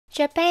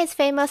Japan is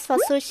famous for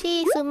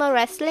sushi, sumo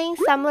wrestling,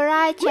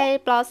 samurai, cherry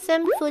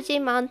blossom, Fuji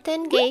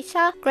mountain,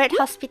 geisha, great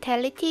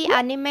hospitality,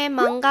 anime,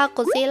 manga,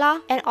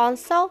 Godzilla, and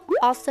also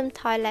awesome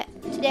toilet.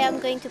 Today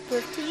I'm going to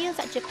prove to you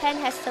that Japan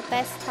has the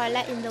best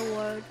toilet in the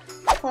world.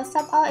 First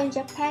of all, in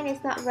Japan,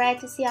 it's not rare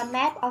to see a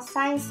map or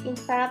signs in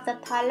front of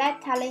the toilet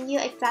telling you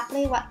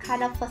exactly what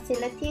kind of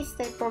facilities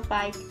they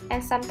provide,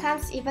 and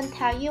sometimes even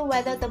tell you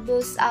whether the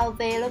booths are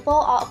available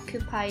or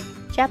occupied.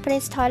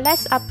 Japanese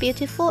toilets are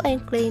beautiful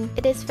and clean.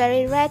 It is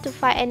very rare to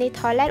find any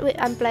toilet with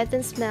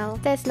unpleasant smell.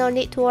 There's no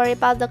need to worry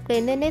about the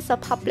cleanliness of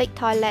public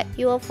toilet.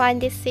 You will find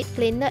this seat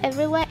cleaner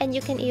everywhere and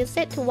you can use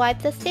it to wipe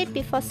the seat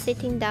before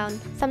sitting down.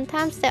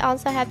 Sometimes they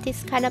also have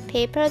this kind of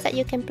paper that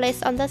you can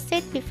place on the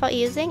seat before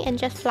using and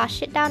just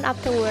flush it down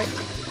afterward.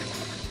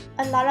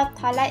 A lot of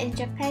toilet in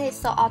Japan is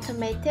so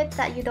automated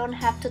that you don't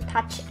have to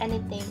touch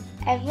anything.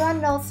 Everyone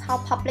knows how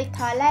public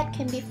toilet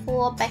can be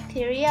full of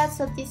bacteria,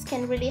 so this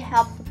can really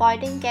help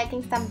avoiding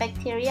getting some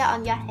bacteria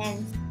on your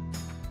hands.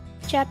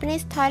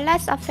 Japanese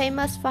toilets are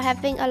famous for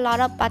having a lot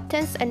of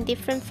buttons and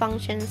different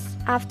functions.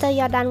 After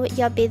you're done with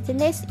your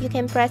business, you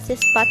can press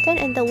this button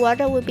and the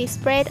water will be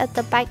sprayed at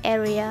the back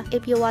area.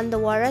 If you want the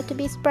water to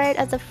be sprayed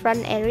at the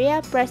front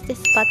area, press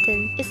this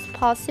button. It's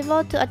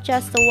possible to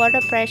adjust the water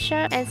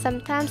pressure and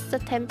sometimes the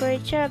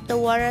temperature of the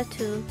water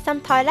too. Some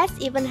toilets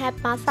even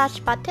have massage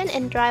button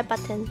and dry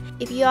button.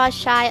 If you are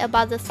shy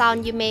about the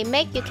sound you may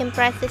make, you can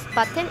press this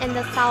button and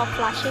the sound of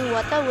flushing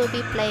water will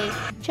be played.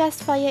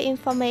 Just for your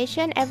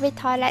information, every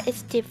toilet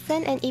is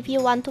different, and if you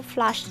want to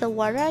flush the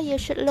water, you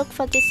should look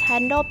for this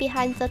handle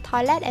behind the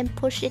toilet and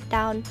push it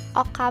down,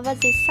 or cover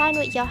this sign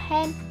with your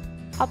hand,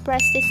 or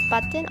press this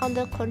button on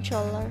the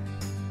controller.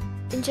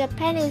 In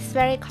Japan, it is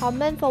very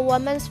common for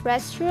women's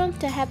restroom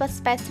to have a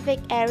specific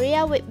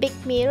area with big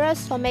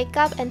mirrors for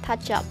makeup and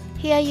touch-up.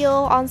 Here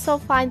you'll also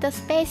find the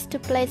space to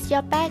place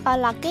your bag or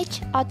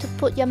luggage or to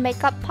put your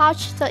makeup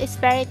pouch, so it's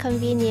very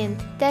convenient.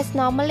 There's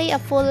normally a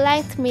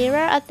full-length mirror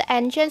at the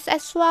entrance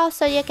as well,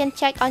 so you can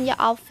check on your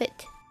outfit.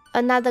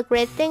 Another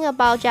great thing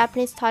about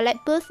Japanese toilet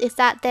booths is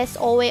that there's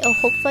always a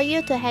hook for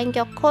you to hang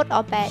your coat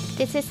or bag.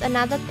 This is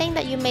another thing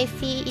that you may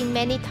see in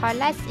many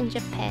toilets in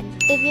Japan.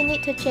 If you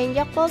need to change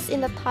your clothes in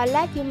the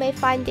toilet, you may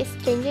find this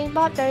changing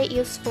board very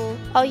useful.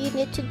 All you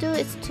need to do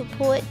is to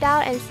pull it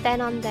down and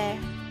stand on there.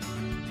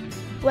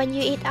 When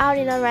you eat out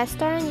in a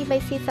restaurant, you may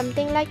see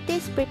something like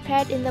this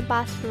prepared in the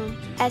bathroom.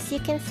 As you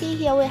can see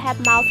here, we have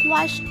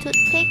mouthwash,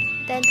 toothpick,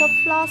 dental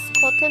floss,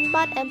 cotton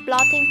bud, and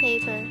blotting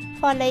paper.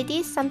 For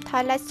ladies, some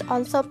toilets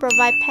also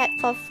provide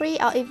pads for free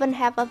or even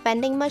have a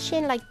vending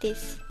machine like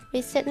this.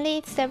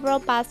 Recently, several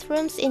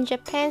bathrooms in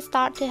Japan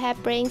start to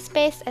have praying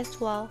space as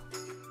well.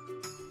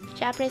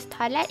 Japanese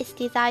toilet is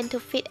designed to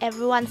fit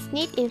everyone's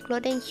needs,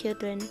 including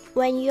children.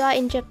 When you are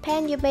in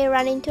Japan, you may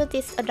run into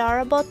this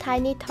adorable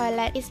tiny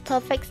toilet. It's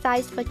perfect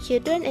size for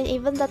children, and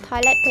even the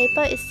toilet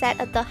paper is set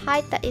at the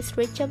height that is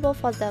reachable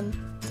for them.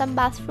 Some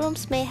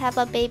bathrooms may have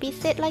a baby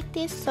seat like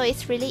this, so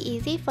it's really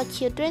easy for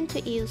children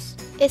to use.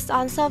 It's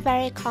also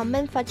very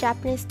common for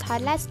Japanese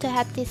toilets to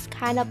have this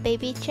kind of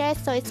baby chair,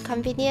 so it's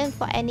convenient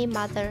for any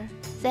mother.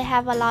 They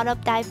have a lot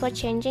of diaper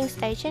changing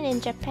stations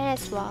in Japan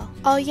as well.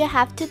 All you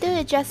have to do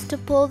is just to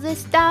pull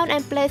this down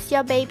and place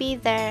your baby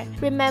there.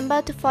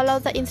 Remember to follow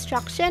the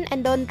instruction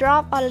and don't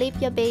drop or leave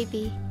your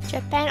baby.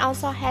 Japan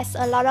also has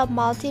a lot of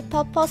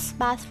multi-purpose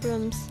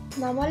bathrooms.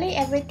 Normally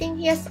everything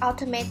here is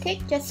automatic.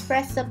 Just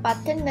press the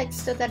button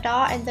next to the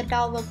door and the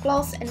door will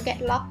close and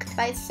get locked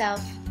by itself.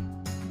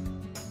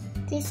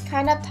 This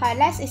kind of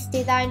toilet is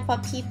designed for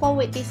people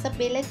with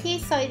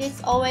disabilities, so it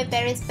is always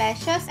very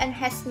spacious and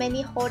has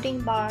many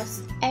holding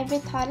bars. Every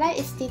toilet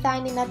is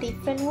designed in a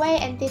different way,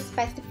 and this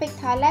specific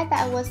toilet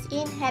that I was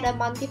in had a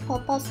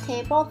multi-purpose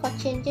table for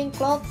changing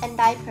clothes and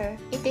diaper.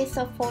 It is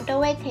a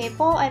fold-away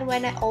table, and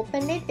when I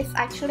open it, it's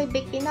actually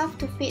big enough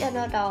to fit an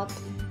adult.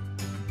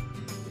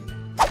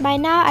 By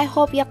now, I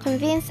hope you're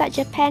convinced that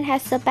Japan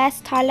has the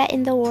best toilet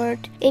in the world.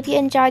 If you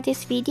enjoyed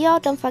this video,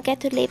 don't forget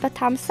to leave a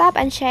thumbs up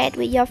and share it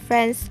with your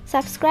friends.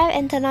 Subscribe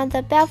and turn on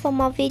the bell for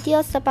more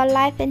videos about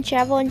life and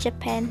travel in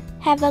Japan.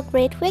 Have a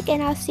great week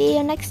and I'll see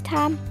you next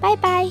time. Bye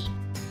bye!